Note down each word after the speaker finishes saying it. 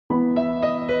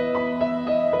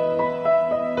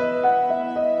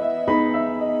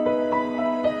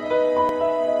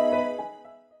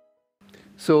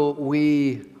So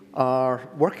we are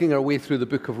working our way through the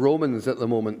book of Romans at the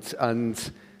moment,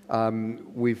 and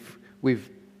we've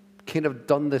kind of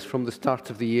done this from the start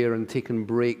of the year and taken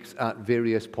breaks at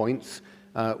various points.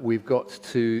 We've got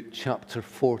to chapter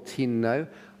 14 now.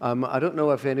 I don't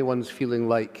know if anyone's feeling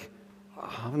like,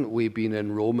 haven't we been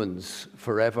in Romans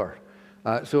forever?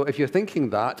 So if you're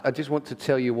thinking that, I just want to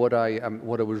tell you what I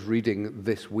was reading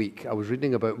this week. I was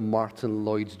reading about Martyn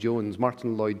Lloyd-Jones.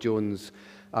 Martyn Lloyd-Jones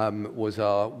was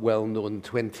a well-known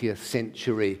 20th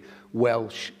century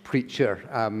Welsh preacher,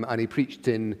 and he preached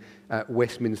in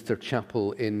Westminster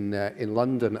Chapel in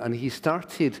London. And he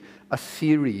started a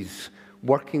series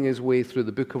working his way through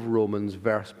the book of Romans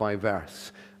verse by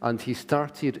verse. And he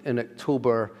started in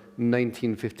October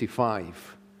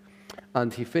 1955.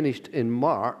 And he finished in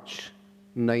March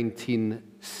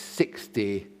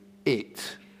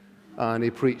 1968. And he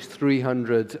preached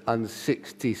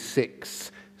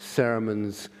 366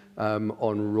 sermons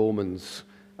on Romans.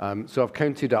 So I've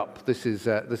counted up. This is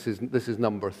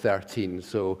number 13.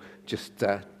 So just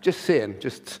saying,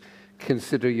 just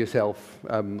consider yourself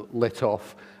let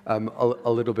off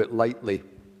a little bit lightly.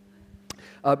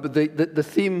 But the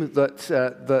theme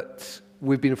that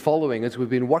we've been following as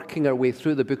we've been working our way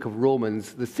through the book of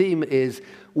Romans, the theme is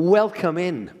welcome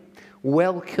in.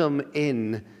 Welcome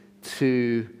in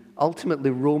to,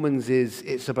 ultimately Romans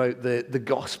it's about the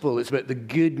gospel, it's about the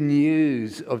good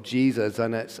news of Jesus,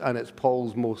 and it's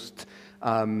Paul's most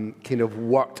kind of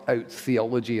worked out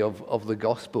theology of the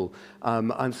gospel.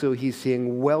 And so he's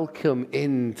saying welcome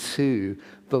into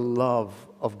the love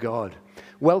of God.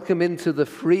 Welcome into the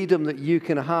freedom that you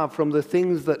can have from the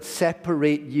things that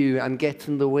separate you and get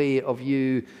in the way of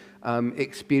you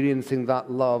experiencing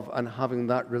that love and having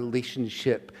that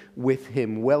relationship with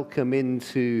Him. Welcome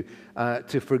into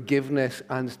to forgiveness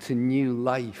and to new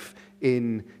life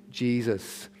in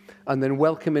Jesus. And then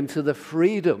welcome into the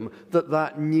freedom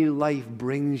that new life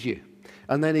brings you.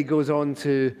 And then he goes on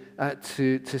to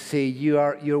say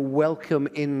you're welcome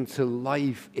into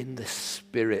life in the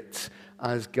Spirit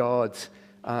as God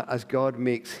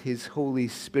makes His Holy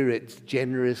Spirit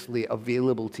generously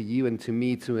available to you and to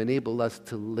me to enable us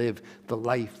to live the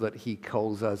life that He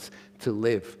calls us to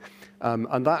live.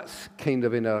 And that's kind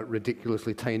of in a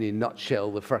ridiculously tiny nutshell,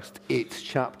 the first 8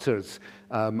 chapters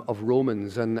of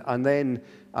Romans. And then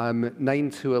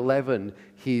 9 to 11,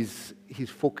 he's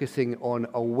focusing on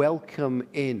a welcome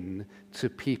in to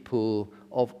people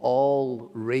of all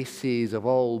races, of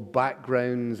all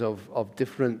backgrounds, of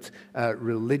different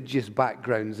religious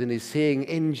backgrounds. And he's saying,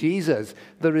 in Jesus,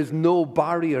 there is no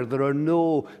barrier, there are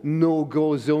no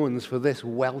no-go zones for this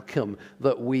welcome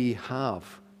that we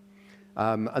have.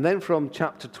 And then from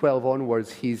chapter 12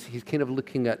 onwards, he's kind of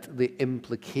looking at the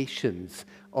implications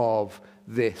of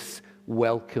this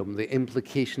welcome, the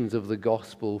implications of the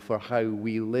gospel for how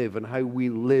we live and how we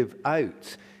live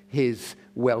out His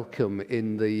welcome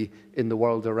in the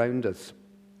world around us.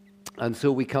 And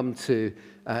so we come to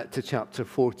chapter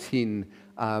 14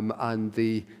 and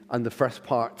the first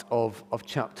part of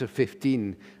chapter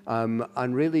 15,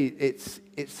 and really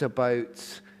it's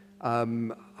about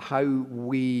how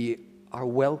we are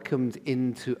welcomed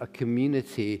into a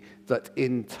community that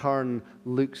in turn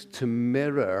looks to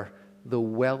mirror the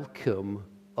welcome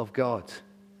of God.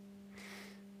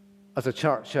 As a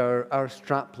church, our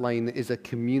strapline is a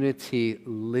community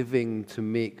living to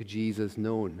make Jesus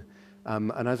known.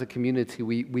 And as a community,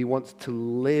 we want to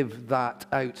live that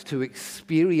out, to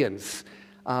experience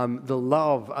the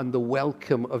love and the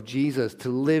welcome of Jesus, to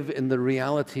live in the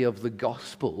reality of the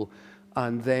gospel,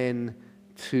 and then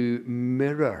to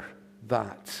mirror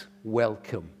that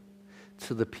welcome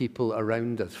to the people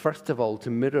around us. First of all, to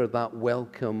mirror that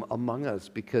welcome among us,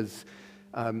 because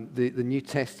the New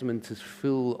Testament is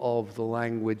full of the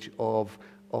language of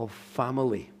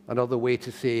family. Another way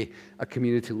to say a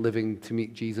community living to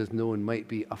make Jesus known might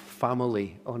be a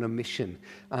family on a mission.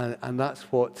 And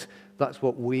that's what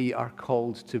we are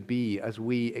called to be as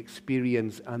we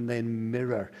experience and then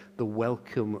mirror the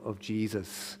welcome of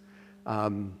Jesus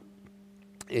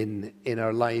in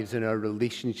our lives, in our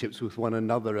relationships with one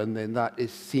another, and then that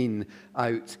is seen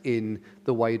out in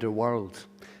the wider world.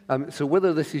 So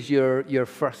whether this is your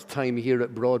first time here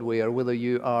at Broadway, or whether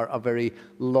you are a very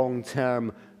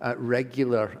long-term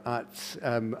regular at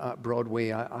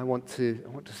Broadway, I want to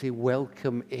say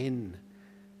welcome in.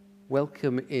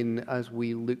 Welcome in as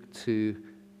we look to,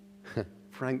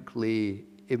 frankly,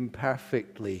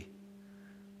 imperfectly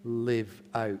live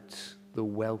out the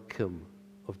welcome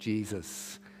of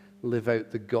Jesus, live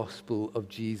out the gospel of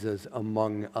Jesus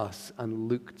among us, and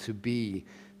look to be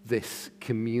this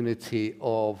community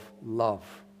of love.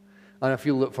 And I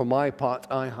feel that for my part,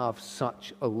 I have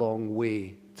such a long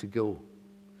way to go.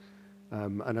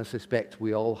 And I suspect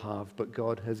we all have, but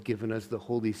God has given us the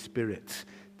Holy Spirit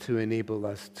to enable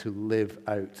us to live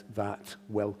out that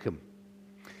welcome.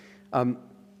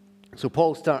 So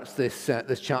Paul starts this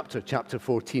chapter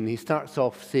 14. He starts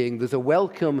off saying there's a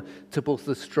welcome to both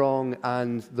the strong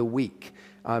and the weak.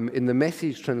 In the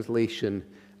Message translation,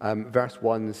 verse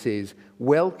 1 says,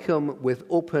 "Welcome with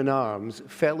open arms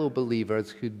fellow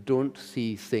believers who don't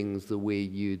see things the way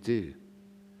you do."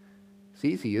 It's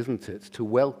easy, isn't it, to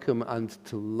welcome and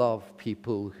to love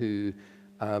people who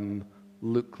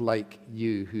look like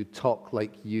you, who talk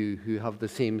like you, who have the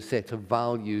same set of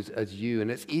values as you.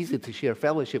 And it's easy to share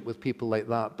fellowship with people like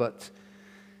that, but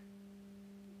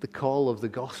the call of the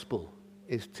gospel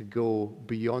is to go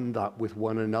beyond that with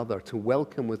one another, to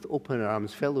welcome with open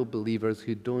arms fellow believers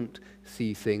who don't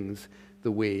see things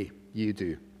the way you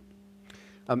do.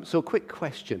 So quick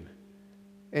question.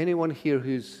 Anyone here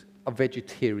who's a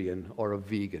vegetarian or a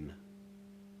vegan?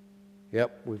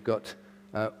 Yep, we've got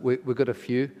a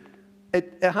few.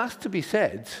 It has to be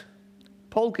said,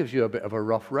 Paul gives you a bit of a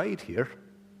rough ride here.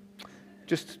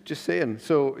 Just saying.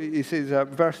 So he says,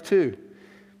 verse 2,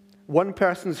 "One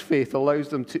person's faith allows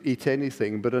them to eat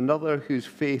anything, but another whose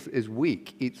faith is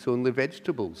weak eats only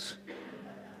vegetables."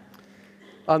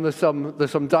 And there's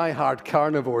some die-hard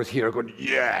carnivores here going,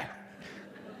 yeah.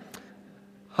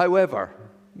 However,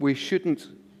 we shouldn't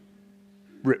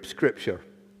rip Scripture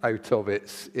out of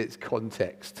its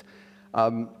context.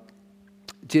 Do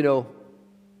you know,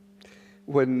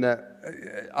 when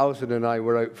Alison and I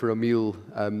were out for a meal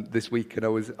this week, and I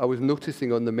was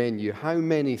noticing on the menu how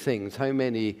many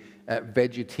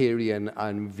vegetarian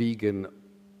and vegan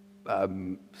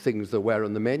things there were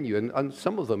on the menu, and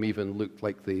some of them even looked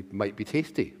like they might be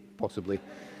tasty, possibly.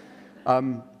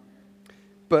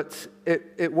 But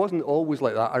it wasn't always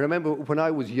like that. I remember when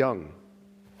I was young,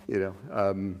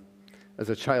 as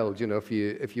a child,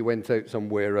 if you went out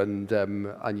somewhere and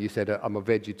you said, "I'm a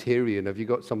vegetarian," have you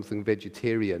got something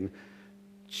vegetarian?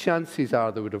 Chances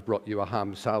are they would have brought you a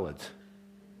ham salad.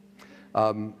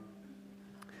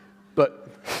 But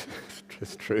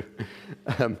it's true.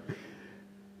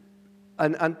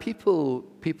 And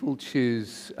people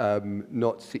choose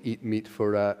not to eat meat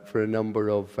for a number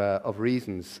of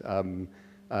reasons.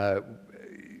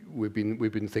 We've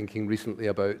been thinking recently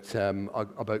about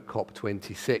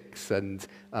COP26, and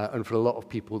for a lot of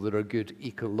people there are good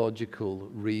ecological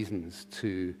reasons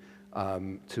to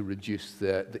reduce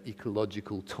the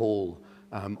ecological toll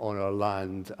on our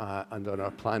land and on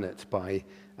our planet by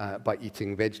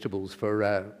eating vegetables.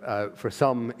 For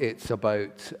some, it's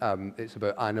about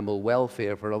animal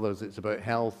welfare. For others, it's about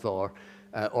health or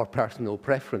personal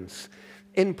preference.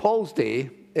 In Paul's day,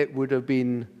 it would have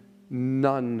been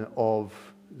none of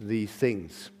these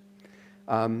things,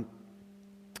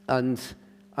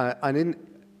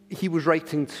 he was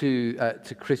writing to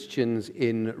Christians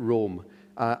in Rome,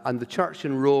 and the church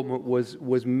in Rome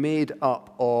was made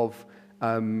up of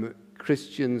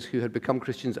Christians who had become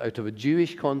Christians out of a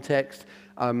Jewish context,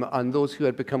 and those who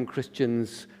had become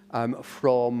Christians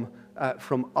from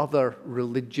other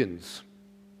religions,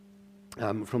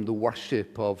 from the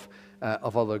worship of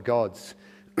other gods,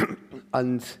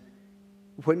 and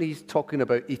when he's talking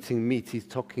about eating meat, he's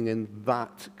talking in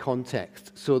that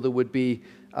context. So there would be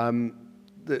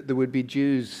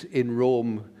Jews in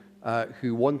Rome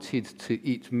who wanted to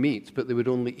eat meat, but they would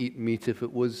only eat meat if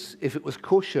it was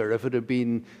kosher, if it had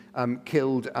been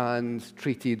killed and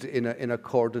treated in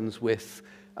accordance with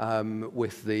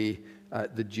the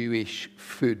Jewish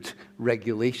food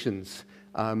regulations.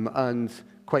 And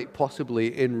quite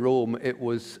possibly in Rome, it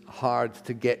was hard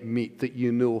to get meat that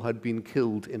had been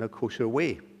killed in a kosher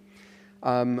way.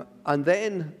 And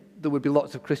then there would be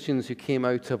lots of Christians who came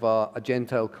out of a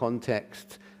Gentile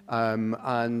context,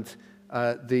 and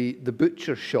the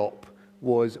butcher shop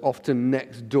was often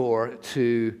next door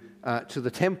to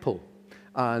the temple.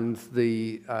 And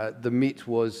the meat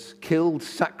was killed,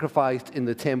 sacrificed in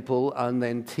the temple, and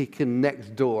then taken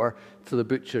next door to the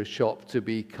butcher's shop to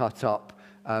be cut up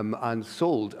and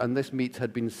sold. And this meat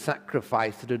had been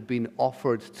sacrificed, it had been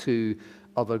offered to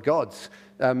other gods.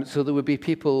 So there would be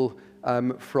people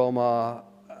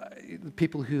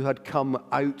people who had come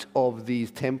out of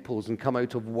these temples and come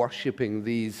out of worshipping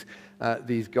these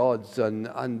gods,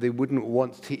 and they wouldn't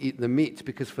want to eat the meat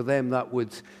because for them that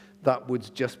would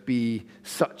just be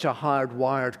such a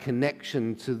hardwired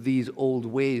connection to these old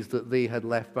ways that they had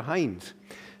left behind.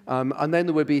 And then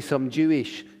there would be some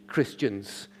Jewish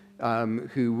Christians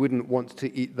who wouldn't want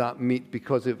to eat that meat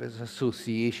because of its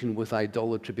association with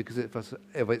idolatry, because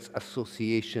of its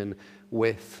association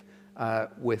with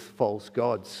false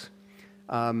gods.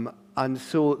 And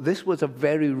so this was a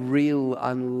very real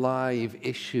and live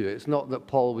issue. It's not that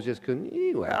Paul was just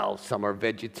going, well, some are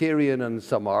vegetarian and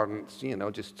some aren't,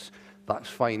 just that's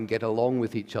fine, get along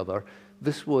with each other.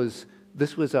 This was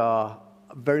a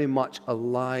very much a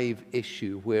live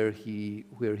issue where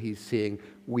he's saying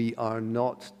we are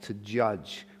not to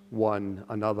judge one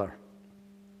another.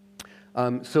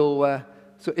 So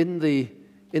in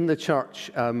the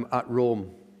church at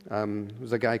Rome, there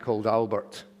was a guy called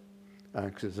Albert,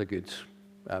 because it's a good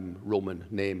Roman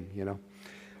name,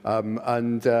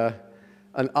 and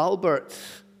Albert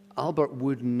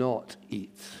would not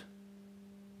eat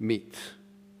meat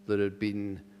that had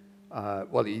been.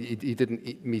 He didn't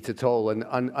eat meat at all,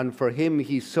 and for him,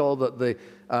 he saw that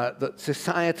that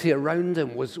society around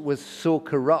him was so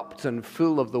corrupt and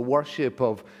full of the worship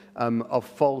of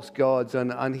false gods,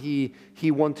 and he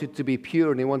wanted to be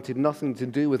pure, and he wanted nothing to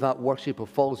do with that worship of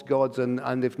false gods,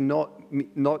 and if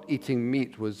not eating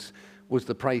meat was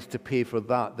the price to pay for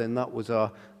that, then that was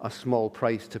a small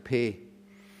price to pay.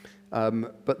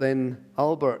 But then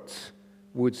Albert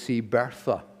would see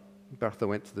Bertha. Bertha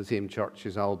went to the same church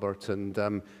as Albert,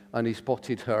 and he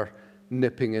spotted her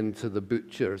nipping into the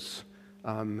butcher's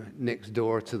next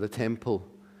door to the temple.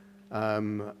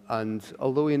 And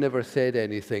although he never said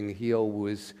anything, he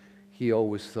always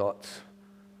thought,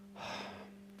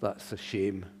 that's a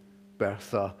shame,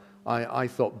 Bertha. I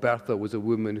thought Bertha was a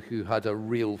woman who had a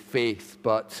real faith,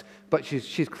 but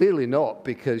she's clearly not,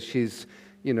 because she's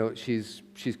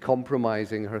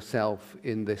compromising herself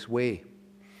in this way.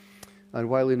 And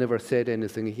while he never said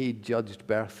anything, he judged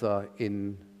Bertha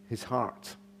in his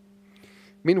heart.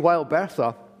 Meanwhile,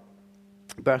 Bertha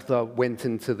went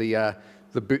into the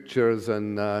butcher's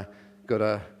and got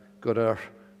her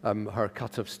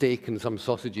cut of steak and some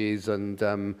sausages,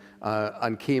 and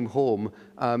came home.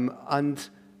 And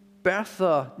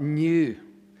Bertha knew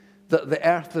that the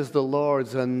earth is the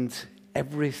Lord's and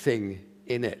everything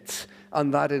in it,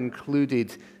 and that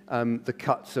included the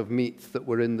cuts of meat that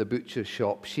were in the butcher's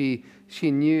shop. She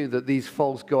knew that these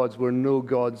false gods were no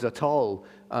gods at all,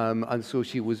 and so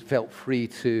she felt free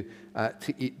to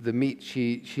eat the meat.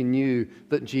 She knew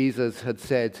that Jesus had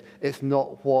said, it's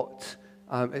not what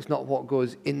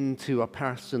goes into a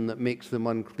person that makes them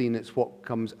unclean, it's what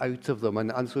comes out of them.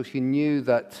 And so she knew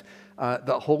that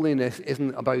holiness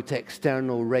isn't about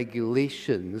external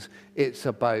regulations, it's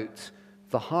about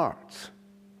the heart.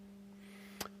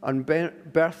 And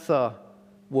Bertha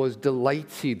was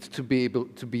delighted to be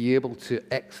able to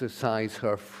exercise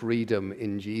her freedom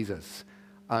in Jesus.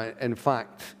 In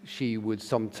fact, she would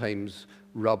sometimes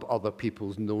rub other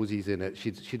people's noses in it.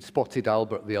 She'd spotted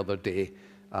Albert the other day,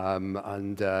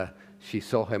 and she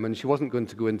saw him, and she wasn't going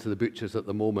to go into the butcher's at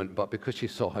the moment, but because she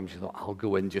saw him, she thought, I'll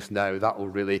go in just now. That will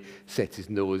really set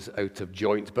his nose out of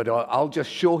joint, but I'll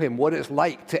just show him what it's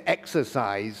like to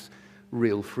exercise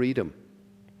real freedom.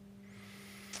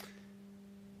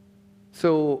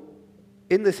 So,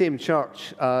 in the same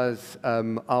church as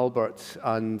Albert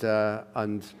and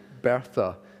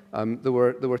Bertha, there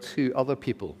were two other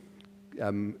people,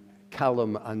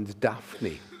 Callum and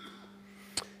Daphne.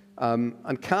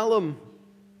 And Callum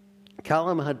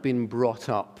had been brought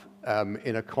up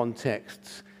in a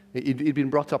context. He'd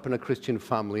been brought up in a Christian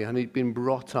family, and he'd been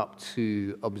brought up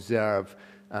to observe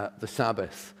the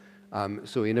Sabbath.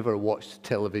 So he never watched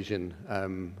television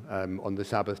on the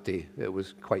Sabbath day. It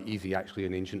was quite easy, actually,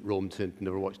 in ancient Rome to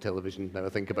never watch television, now I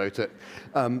think about it.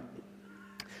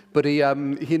 But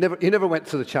he never went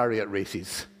to the chariot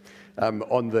races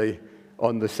on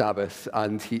the Sabbath,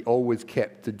 and he always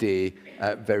kept the day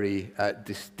very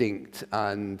distinct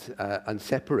and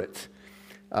separate.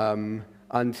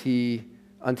 And he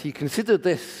considered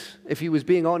this, if he was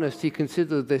being honest, he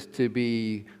considered this to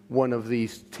be one of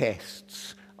these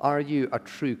tests. Are you a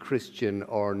true Christian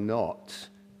or not?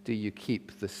 Do you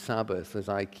keep the Sabbath as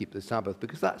I keep the Sabbath?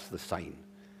 Because that's the sign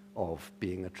of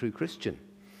being a true Christian.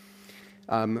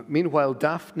 Meanwhile,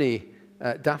 Daphne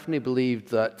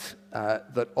believed that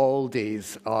all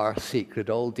days are sacred,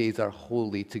 all days are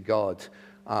holy to God,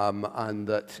 and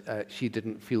that she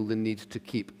didn't feel the need to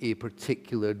keep a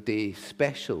particular day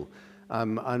special.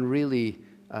 And really,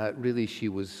 she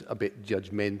was a bit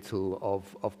judgmental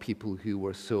of people who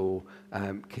were so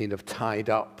kind of tied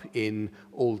up in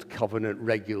old covenant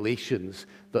regulations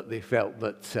that they felt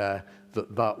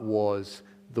that was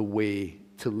the way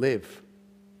to live.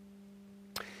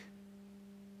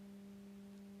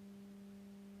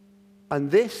 And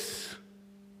these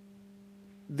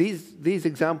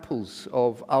examples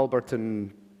of Albert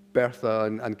and Bertha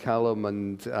and Callum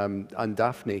and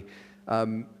Daphne,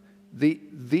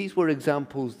 these were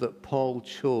examples that Paul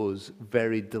chose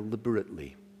very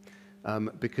deliberately.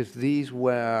 because these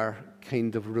were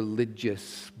kind of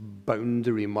religious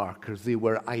boundary markers. They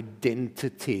were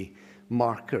identity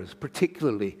markers,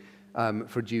 particularly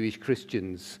for Jewish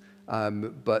Christians.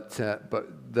 But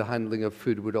the handling of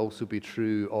food would also be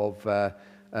true of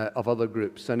other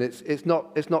groups. And it's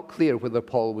not clear whether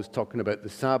Paul was talking about the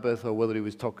Sabbath or whether he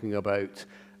was talking about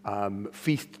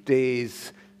feast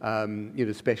days,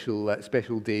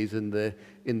 special days in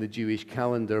the Jewish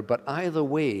calendar. But either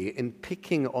way, in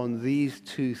picking on these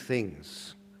two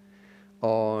things,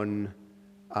 on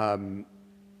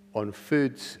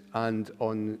food and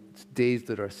on days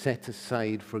that are set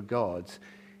aside for God,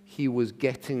 he was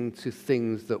getting to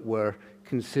things that were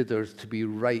considered to be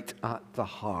right at the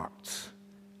heart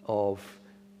of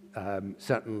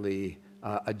certainly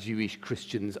a Jewish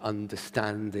Christian's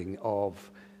understanding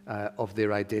of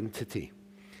their identity.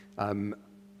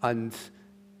 And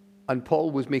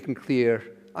Paul was making clear,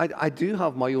 I do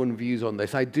have my own views on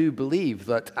this. I do believe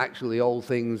that actually all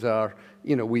things are,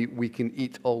 we can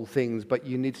eat all things, but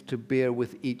you need to bear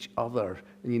with each other,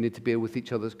 and you need to bear with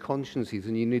each other's consciences,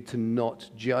 and you need to not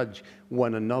judge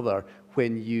one another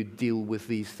when you deal with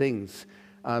these things.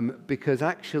 Because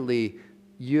actually,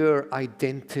 your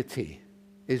identity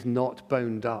is not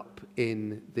bound up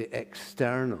in the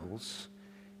externals.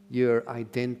 Your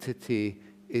identity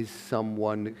is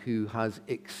someone who has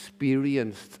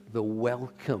experienced the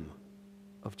welcome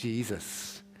of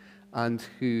Jesus and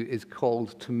who is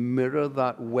called to mirror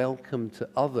that welcome to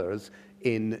others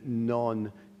in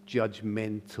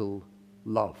non-judgmental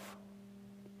love.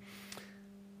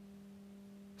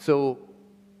 So,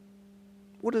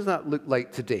 what does that look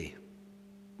like today?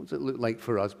 What does it look like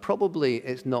for us? Probably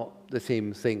it's not the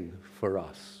same thing for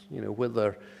us.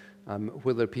 Whether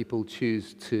people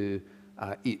choose to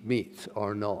eat meat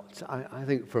or not. I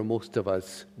think for most of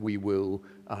us, we will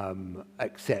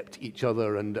accept each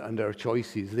other and our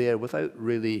choices there without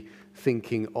really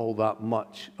thinking all that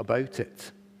much about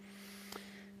it.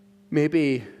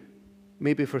 Maybe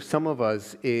for some of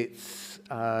us, it's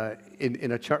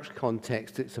in a church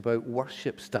context, it's about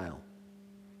worship style.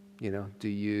 Do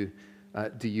you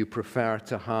prefer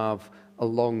to have a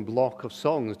long block of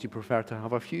songs? Do you prefer to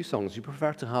have a few songs? Do you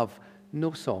prefer to have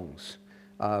no songs?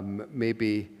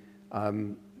 Maybe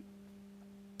in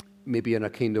a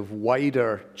kind of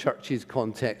wider churches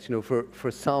context,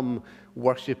 for some,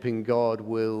 worshiping God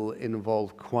will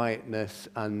involve quietness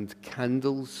and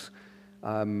candles.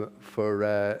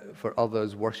 For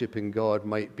others, worshiping God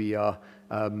might be a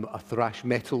thrash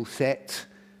metal set.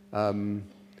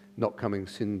 Not coming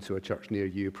soon to a church near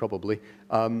you, probably.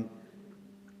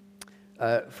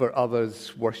 For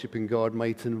others, worshiping God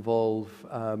might involve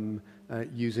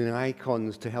using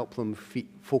icons to help them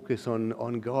focus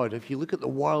on God. If you look at the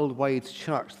worldwide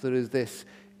church, there is this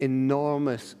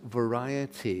enormous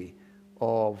variety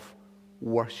of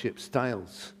worship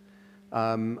styles.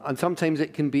 And sometimes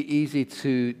it can be easy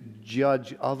to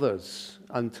judge others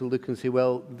and to look and say,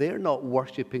 well, they're not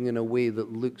worshiping in a way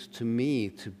that looks to me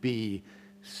to be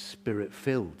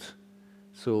Spirit-filled.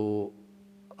 So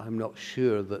I'm not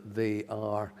sure that they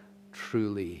are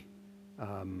truly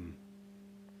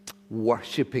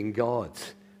worshiping God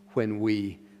when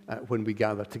we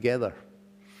gather together.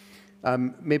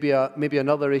 Maybe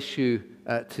another issue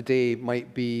today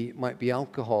might be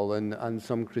alcohol, and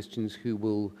some Christians who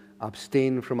will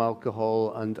abstain from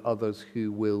alcohol, and others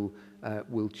who will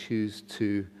choose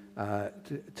to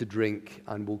drink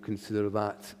and will consider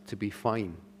that to be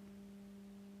fine.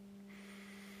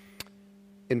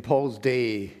 In Paul's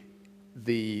day,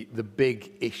 the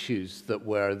big issues that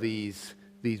were these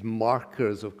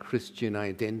markers of Christian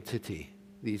identity,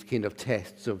 these kind of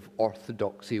tests of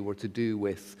orthodoxy, were to do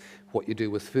with what you do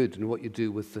with food and what you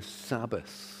do with the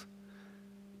Sabbath.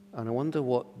 And I wonder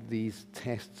what these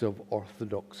tests of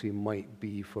orthodoxy might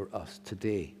be for us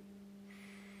today.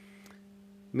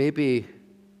 Maybe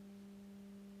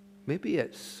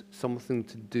it's something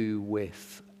to do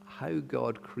with how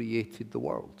God created the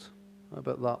world. How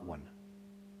about that one?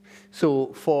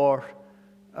 So for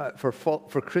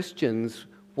Christians,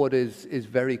 what is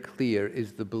very clear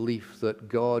is the belief that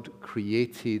God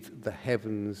created the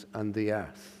heavens and the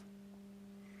earth.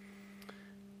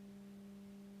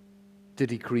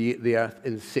 Did he create the earth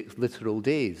in 6 literal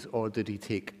days, or did he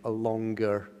take a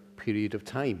longer period of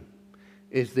time?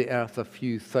 Is the earth a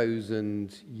few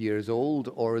thousand years old,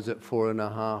 or is it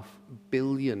 4.5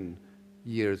 billion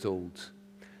years old?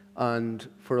 And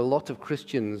for a lot of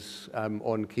Christians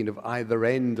on kind of either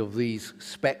end of these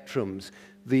spectrums,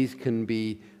 these can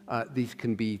be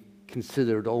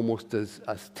considered almost as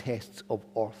tests of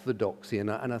orthodoxy.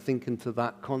 And I think into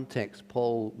that context,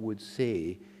 Paul would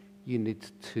say you need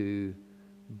to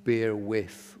bear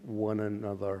with one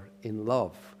another in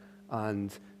love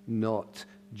and not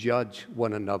judge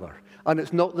one another. And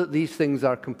it's not that these things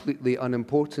are completely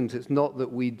unimportant. It's not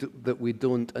that we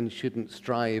don't and shouldn't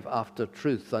strive after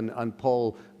truth. And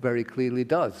Paul very clearly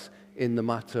does in the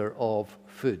matter of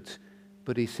food.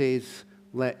 But he says,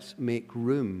 let's make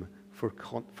room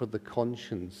for the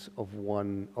conscience of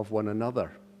one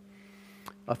another.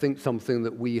 I think something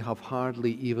that we have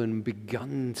hardly even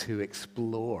begun to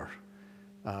explore,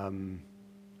 I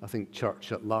think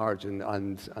church at large and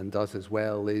us as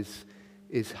well, is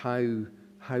how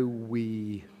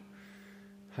we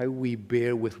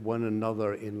bear with one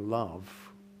another in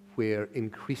love, where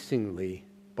increasingly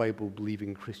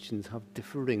Bible-believing Christians have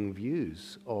differing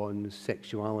views on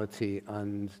sexuality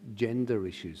and gender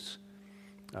issues.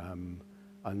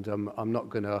 And I'm not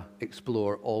going to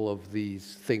explore all of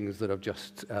these things that have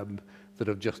just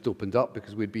opened up,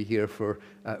 because we'd be here for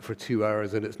 2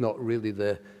 hours, and it's not really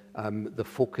the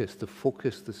focus. The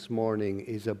focus this morning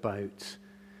is about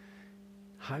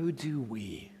how do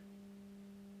we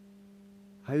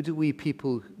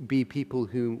be people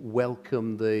who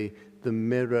welcome the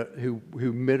mirror, who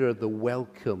mirror the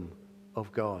welcome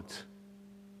of God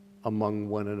among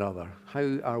one another?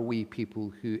 How are we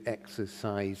people who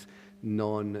exercise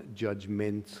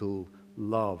non-judgmental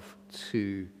love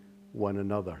to one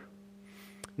another?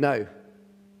 Now,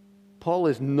 Paul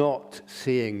is not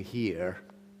saying here,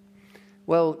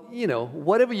 well,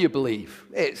 whatever you believe,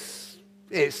 it's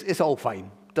all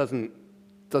fine. Doesn't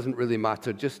really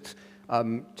matter. Just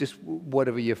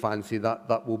whatever you fancy,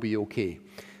 that will be okay.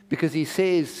 Because he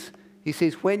says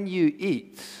when you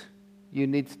eat, you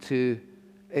need to,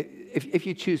 if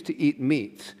you choose to eat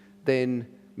meat, then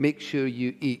make sure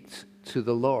you eat to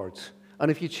the Lord. And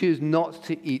if you choose not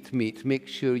to eat meat, make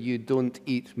sure you don't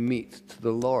eat meat to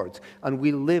the Lord. And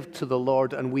we live to the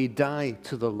Lord and we die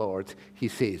to the Lord, he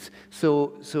says.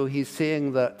 So he's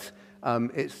saying that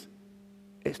it's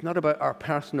not about our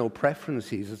personal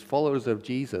preferences. As followers of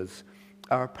Jesus,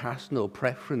 our personal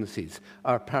preferences,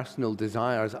 our personal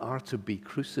desires are to be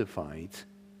crucified.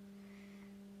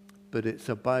 But it's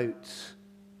about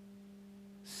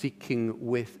seeking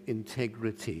with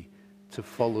integrity to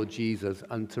follow Jesus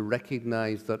and to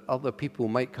recognize that other people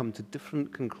might come to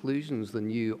different conclusions than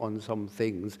you on some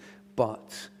things,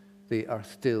 but they are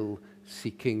still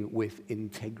seeking with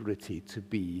integrity to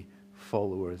be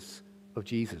followers of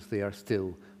Jesus. They are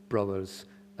still brothers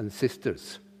and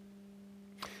sisters.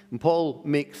 And Paul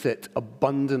makes it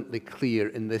abundantly clear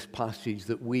in this passage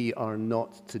that we are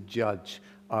not to judge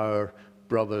our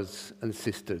brothers and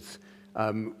sisters.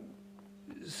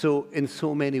 So in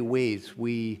so many ways,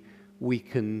 we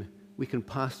can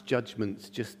pass judgments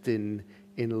just in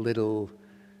little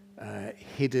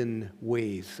hidden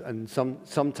ways, and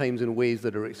sometimes in ways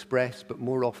that are expressed, but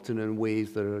more often in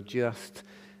ways that are just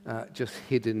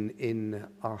hidden in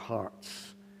our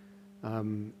hearts.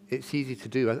 It's easy to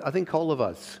do. I think all of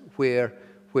us, where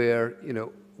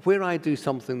I do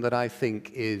something that I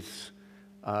think is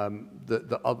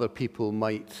that other people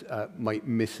might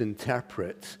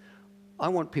misinterpret, I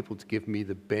want people to give me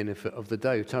the benefit of the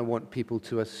doubt. I want people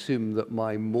to assume that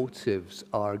my motives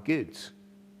are good.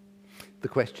 The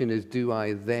question is, do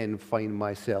I then find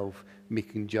myself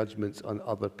making judgments on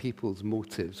other people's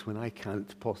motives when I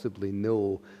can't possibly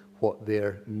know what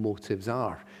their motives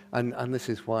are? And this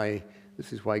is why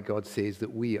God says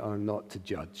that we are not to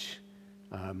judge,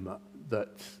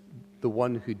 that the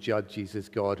one who judges is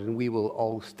God, and we will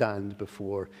all stand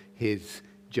before his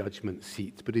judgment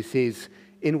seat. But he says,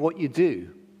 in what you do,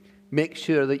 make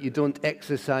sure that you don't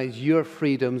exercise your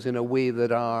freedoms in a way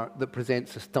that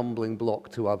presents a stumbling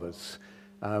block to others.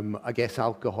 I guess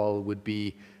alcohol would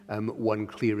be one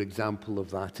clear example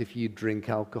of that. If you drink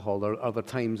alcohol, there are other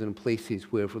times and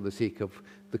places where, for the sake of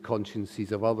the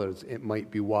consciences of others, it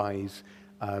might be wise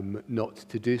not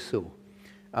to do so.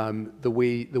 The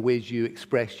ways you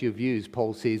express your views,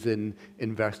 Paul says in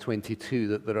verse 22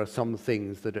 that there are some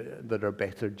things that are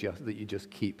better that you just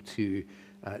keep to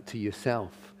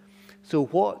yourself. So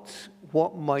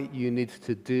what might you need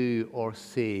to do or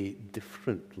say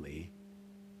differently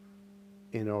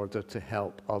in order to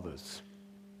help others?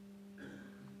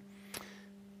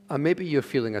 And maybe you're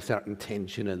feeling a certain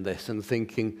tension in this and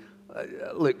thinking,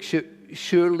 look,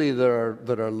 surely there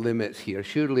are limits here.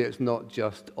 Surely it's not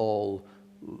just all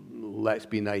let's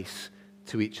be nice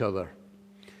to each other.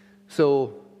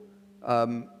 So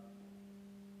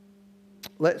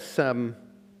let's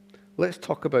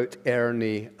talk about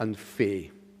Ernie and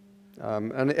Faye.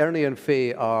 And Ernie and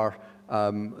Faye are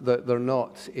they're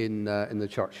not in the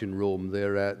church in Rome.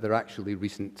 They're actually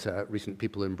recent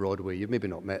people in Broadway. You've maybe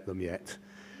not met them yet.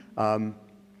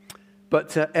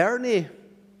 But Ernie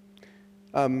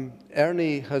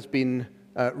has been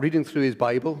reading through his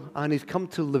Bible, and he's come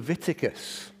to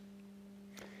Leviticus.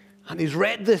 And he's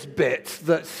read this bit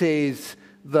that says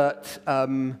that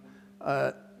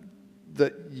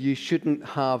that you shouldn't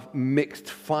have mixed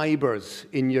fibers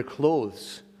in your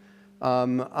clothes.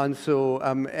 And so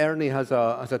Ernie has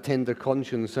a tender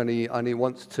conscience, and he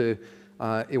wants to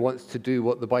do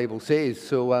what the Bible says.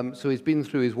 So he's been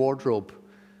through his wardrobe,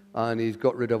 and he's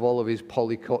got rid of all of his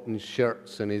polycotton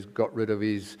shirts, and he's got rid of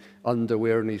his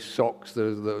underwear and his socks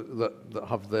that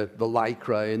have the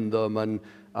lycra in them, and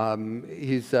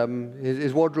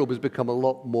his wardrobe has become a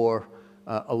lot more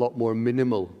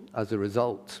minimal as a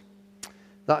result.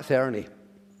 That's Ernie.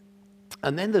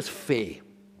 And then there's Faye.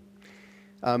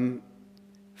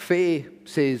 Faye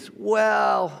says,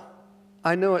 well,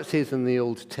 I know it says in the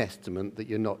Old Testament that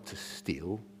you're not to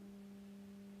steal,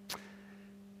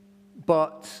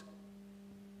 but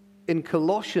in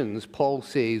Colossians, Paul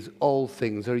says all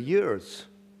things are yours.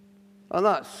 And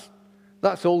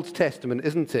that's Old Testament,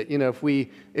 isn't it? You know, if we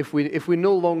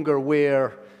no longer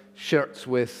wear shirts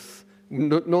with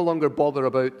no longer bother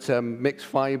about mixed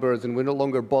fibers, and we no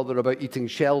longer bother about eating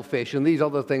shellfish and these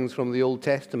other things from the Old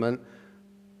Testament,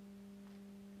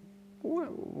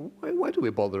 why do we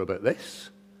bother about this?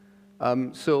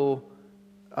 So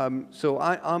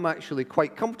I'm actually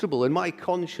quite comfortable in my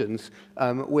conscience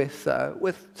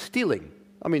with stealing.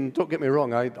 I mean, don't get me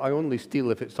wrong, I only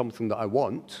steal if it's something that I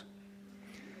want.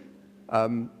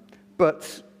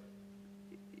 But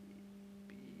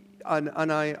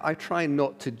I try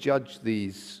not to judge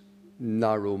these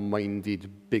narrow-minded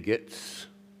bigots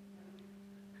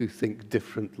who think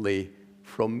differently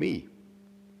from me.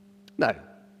 Now,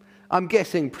 I'm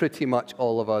guessing pretty much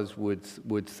all of us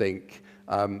would think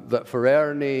that for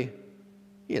Ernie,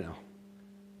 you know,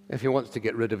 if he wants to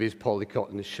get rid of his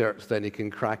polycotton shirts, then he can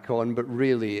crack on, but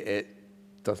really it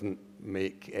doesn't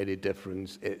make any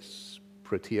difference. It's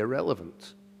pretty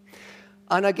irrelevant.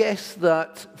 And I guess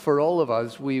that for all of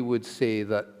us, we would say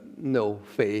that, no,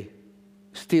 Faye,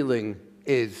 stealing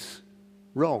is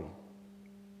wrong.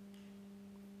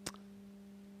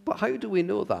 But how do we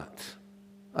know that?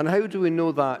 And how do we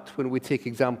know that when we take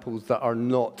examples that are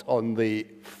not on the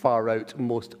far-out,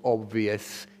 most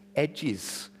obvious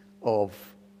edges of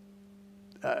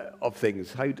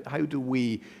things? How do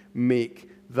we make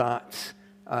that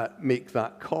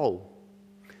call?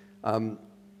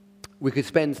 We could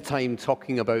spend time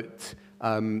talking about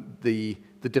the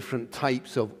different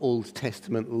types of Old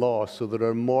Testament law. So there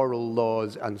are moral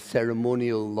laws and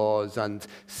ceremonial laws and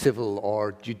civil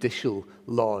or judicial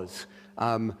laws.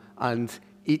 And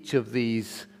each of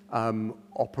these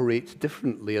operates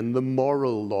differently. And the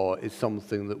moral law is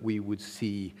something that we would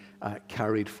see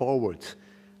carried forward.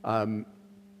 And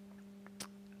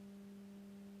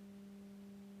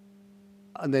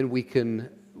then we can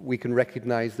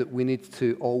recognize that we need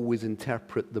to always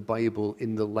interpret the Bible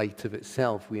in the light of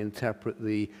itself. We interpret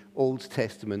the Old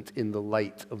Testament in the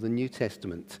light of the New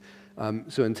Testament.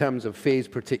 So in terms of Faye's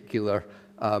particular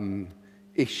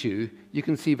issue, you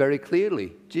can see very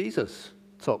clearly Jesus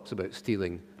talks about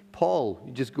stealing. Paul,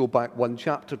 you just go back one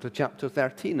chapter to chapter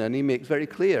 13, and he makes very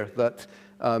clear that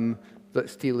that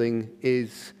stealing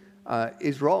is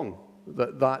wrong.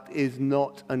 That is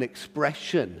not an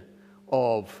expression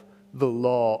of the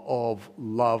law of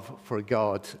love for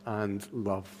God and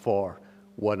love for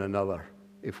one another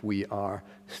if we are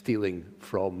stealing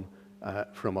from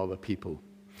other people.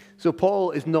 So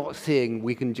Paul is not saying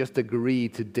we can just agree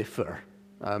to differ.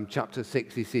 Chapter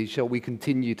 6, he says, shall we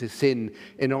continue to sin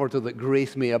in order that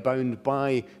grace may abound?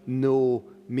 By no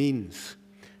means.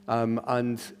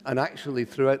 And actually,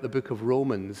 throughout the book of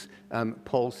Romans,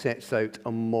 Paul sets out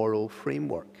a moral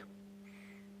framework.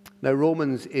 Now,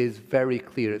 Romans is very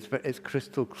clear. It's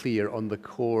crystal clear on the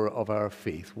core of our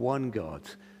faith. One God,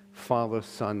 Father,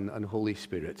 Son, and Holy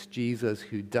Spirit. Jesus,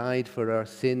 who died for our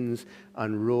sins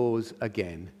and rose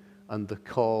again. And the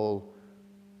call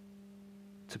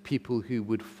to people who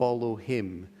would follow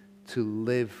him to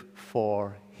live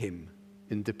for him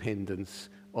in dependence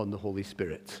on the Holy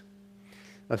Spirit.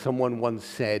 Now, someone once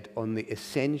said, on the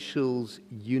essentials,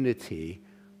 unity,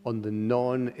 on the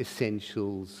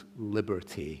non-essentials,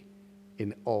 liberty,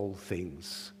 in all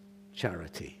things,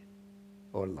 charity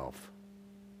or love.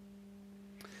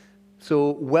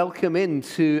 So welcome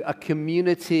into a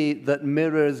community that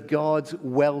mirrors God's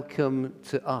welcome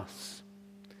to us.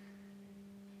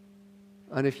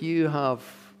 And if you have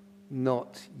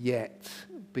not yet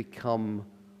become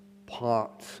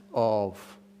part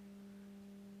of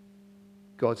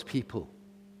God's people,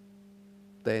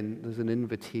 then there's an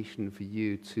invitation for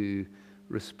you to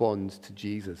respond to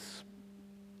Jesus.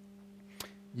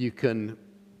 you can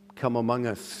come among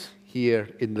us here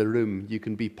in the room. You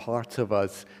can be part of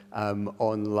us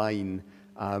online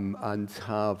and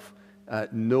have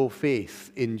no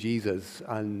faith in Jesus,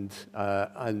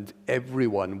 and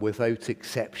everyone without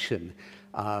exception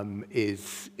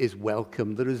is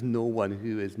welcome. There is no one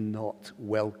who is not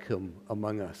welcome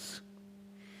among us.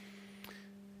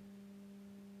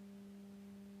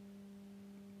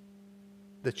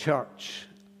 The church,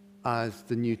 as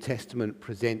the New Testament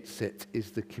presents it,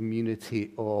 is the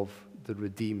community of the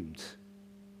redeemed.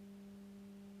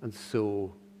 And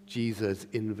so Jesus'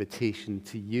 invitation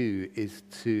to you is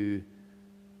to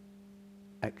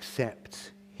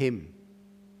accept him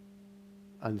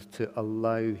and to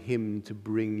allow him to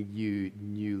bring you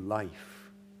new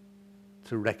life,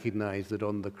 to recognize that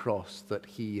on the cross that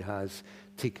he has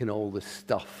taken all the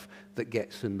stuff that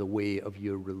gets in the way of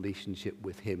your relationship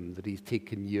with him, that he's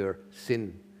taken your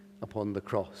sin upon the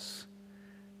cross,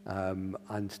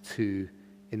 and to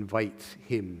invite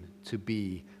him to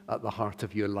be at the heart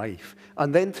of your life.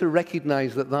 And then to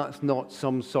recognize that that's not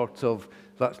some sort of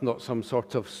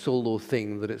solo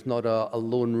thing, that it's not a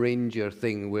Lone Ranger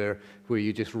thing where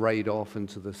you just ride off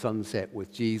into the sunset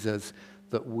with Jesus,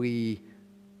 that we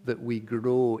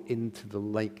grow into the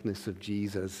likeness of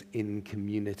Jesus in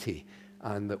community,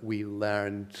 and that we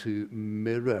learn to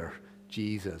mirror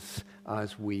Jesus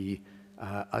as we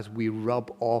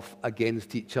rub off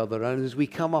against each other, and as we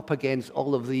come up against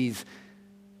all of these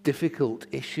difficult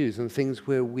issues and things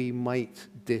where we might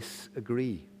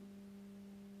disagree.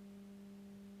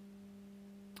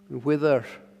 Whether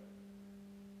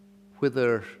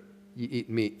you eat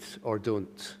meat or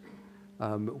don't,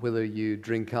 whether you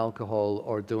drink alcohol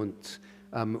or don't,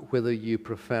 whether you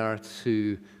prefer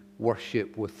to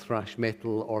worship with thrash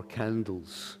metal or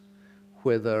candles,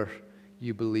 whether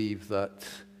you believe that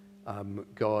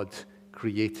God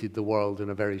created the world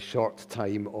in a very short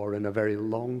time or in a very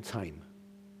long time,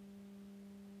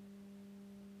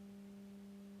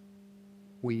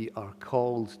 we are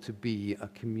called to be a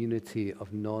community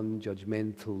of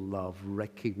non-judgmental love,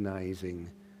 recognizing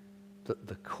that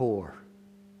the core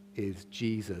is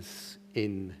Jesus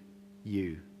in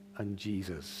you and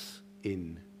Jesus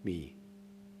in me.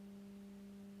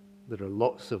 There are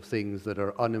lots of things that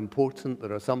are unimportant.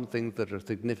 There are some things that are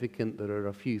significant. There are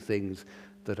a few things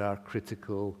that are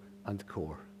critical and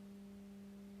core.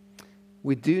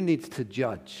 We do need to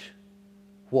judge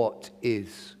what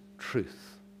is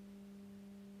truth,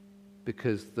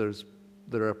 because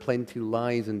there are plenty of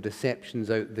lies and deceptions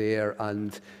out there,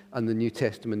 and the New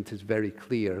Testament is very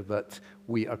clear that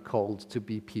we are called to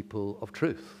be people of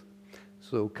truth.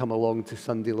 So come along to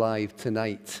Sunday Live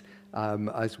tonight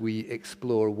as we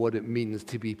explore what it means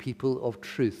to be people of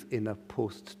truth in a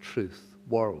post-truth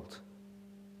world.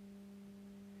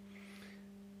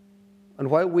 And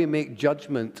while we make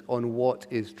judgment on what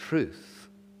is truth,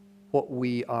 what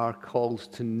we are called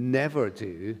to never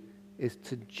do is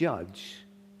to judge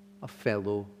a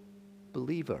fellow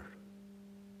believer.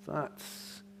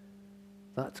 That's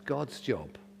God's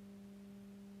job.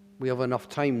 We have enough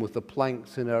time with the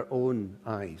planks in our own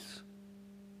eyes.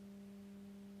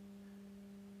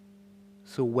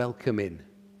 So welcome in.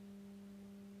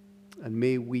 And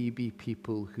may we be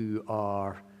people who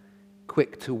are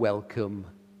quick to welcome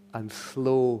and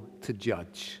slow to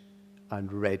judge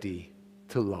and ready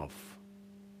to love.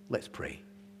 Let's pray.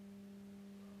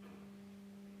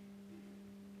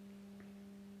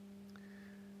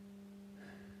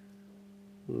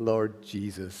 Lord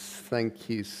Jesus, thank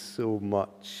you so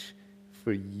much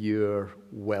for your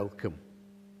welcome.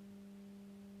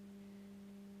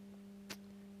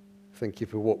 Thank you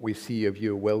for what we see of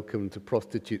your welcome to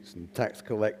prostitutes and tax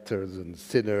collectors and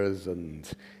sinners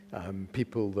and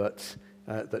people that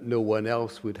no one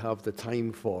else would have the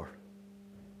time for.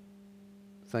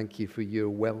 Thank you for your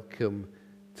welcome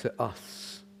to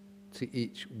us, to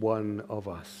each one of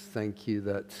us. Thank you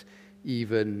that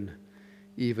even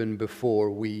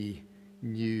before we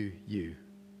knew you,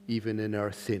 even in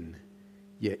our sin,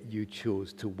 yet you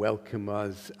chose to welcome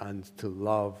us and to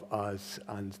love us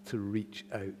and to reach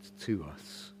out to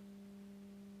us.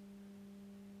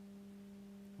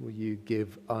 Will you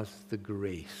give us the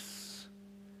grace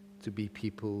to be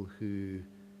people who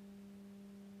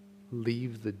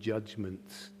leave the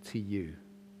judgment to you?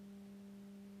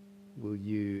 Will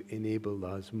you enable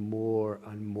us more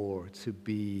and more to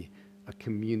be a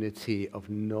community of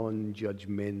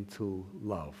non-judgmental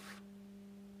love?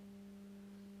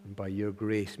 And by your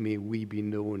grace, may we be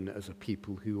known as a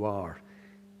people who are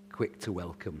quick to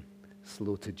welcome,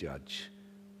 slow to judge,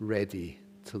 ready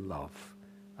to love.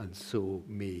 And so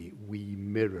may we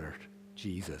mirror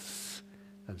Jesus,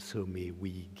 and so may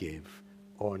we give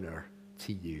honor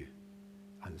to you.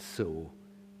 And so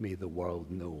may the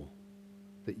world know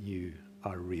that you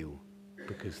are real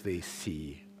because they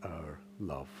see our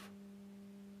love.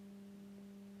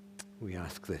 We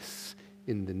ask this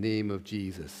in the name of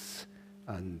Jesus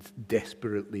and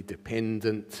desperately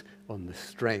dependent on the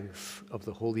strength of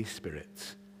the Holy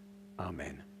Spirit.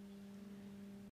 Amen.